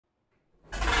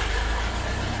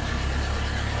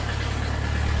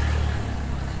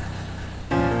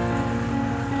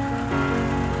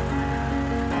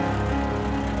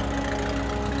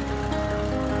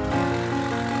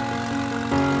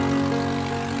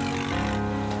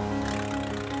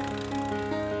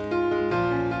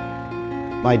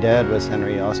My dad was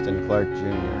Henry Austin Clark Jr.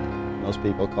 Most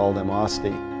people called him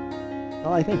Austie.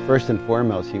 Well, I think first and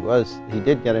foremost he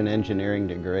did get an engineering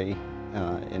degree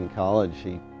in college.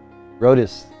 He wrote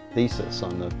his thesis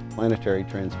on the planetary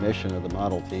transmission of the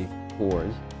Model T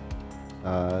Fords.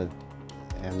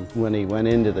 And when he went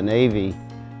into the Navy,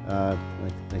 I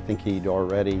think he'd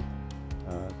already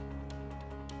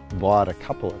bought a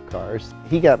couple of cars.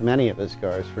 He got many of his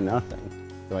cars for nothing,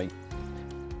 like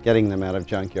getting them out of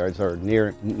junkyards or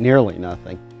nearly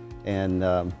nothing.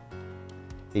 And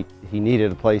he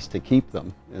needed a place to keep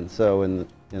them. And so in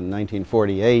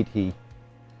 1948,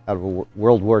 out of a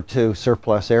World War II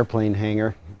surplus airplane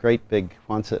hangar, great big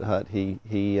Quonset hut,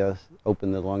 he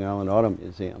opened the Long Island Auto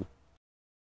Museum.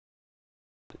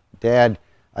 Dad,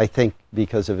 I think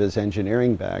because of his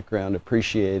engineering background,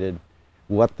 appreciated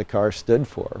what the car stood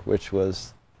for, which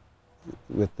was,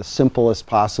 with the simplest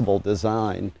possible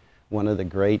design, one of the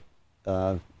great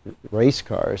race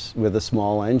cars with a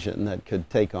small engine that could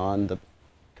take on the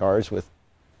cars with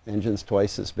engines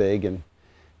twice as big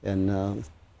and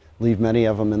leave many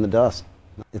of them in the dust.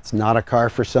 It's not a car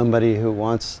for somebody who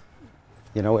wants,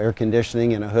 air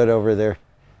conditioning and a hood over their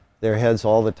heads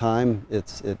all the time.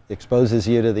 It exposes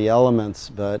you to the elements,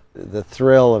 but the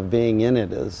thrill of being in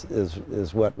it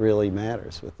is what really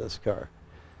matters with this car.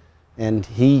 And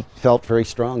he felt very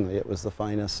strongly it was the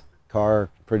finest car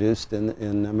produced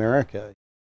in America.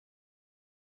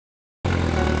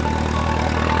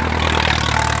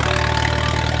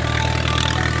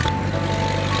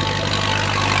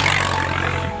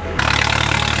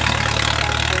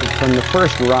 From the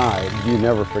first ride, you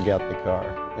never forget the car,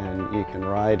 and you can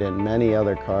ride in many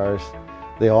other cars.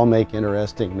 They all make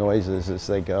interesting noises as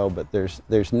they go, but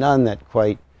there's none that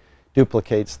quite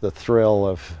duplicates the thrill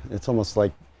of, it's almost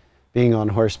like being on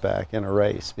horseback in a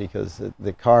race, because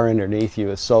the car underneath you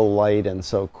is so light and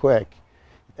so quick.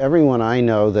 Everyone I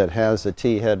know that has a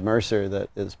T-head Mercer that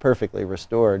is perfectly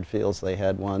restored feels they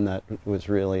had one that was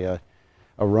really a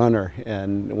runner,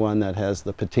 and one that has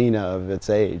the patina of its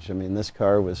age. I mean, this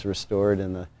car was restored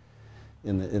in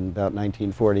about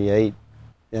 1948,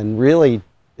 and really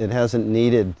it hasn't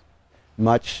needed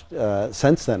much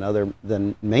since then other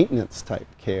than maintenance type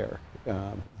care.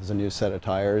 There's a new set of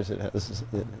tires.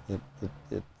 The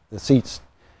seats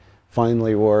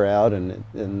finally wore out and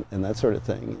that sort of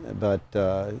thing. But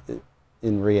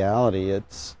in reality,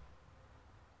 it's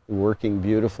working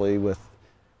beautifully with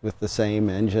the same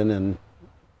engine and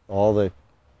all the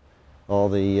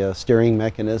steering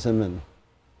mechanism and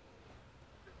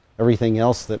everything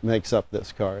else that makes up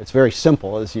this car. It's very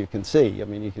simple, as you can see. I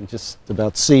mean, you can just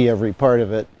about see every part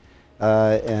of it,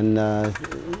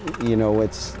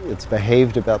 it's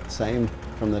behaved about the same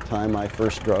from the time I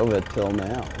first drove it till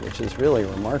now, which is really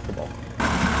remarkable.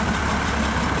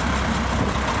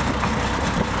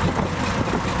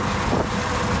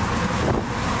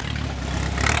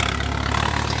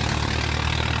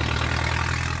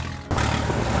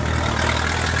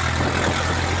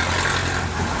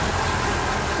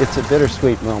 It's a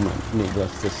bittersweet moment,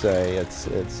 needless to say.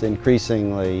 It's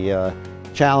increasingly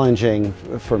challenging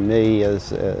for me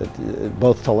as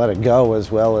both to let it go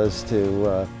as well as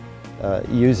to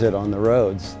use it on the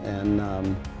roads. And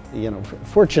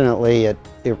fortunately, it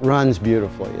runs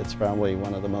beautifully. It's probably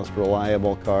one of the most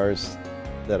reliable cars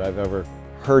that I've ever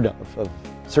heard of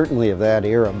certainly of that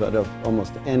era, but of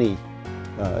almost any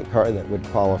car that would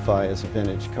qualify as a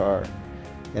vintage car.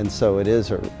 And so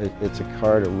it's a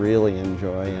car to really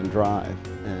enjoy and drive.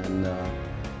 And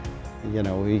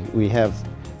we have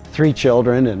 3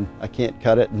 children, and I can't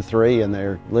cut it in 3, and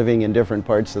they're living in different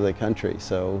parts of the country.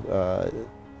 So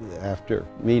after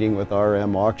meeting with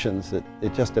RM Auctions, it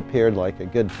just appeared like a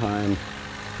good time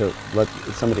to let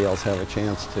somebody else have a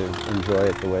chance to enjoy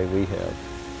it the way we have.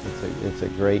 It's a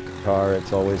great car.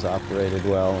 It's always operated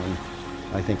well, and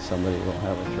I think somebody will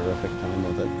have a terrific time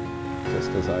with it, just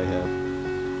as I have.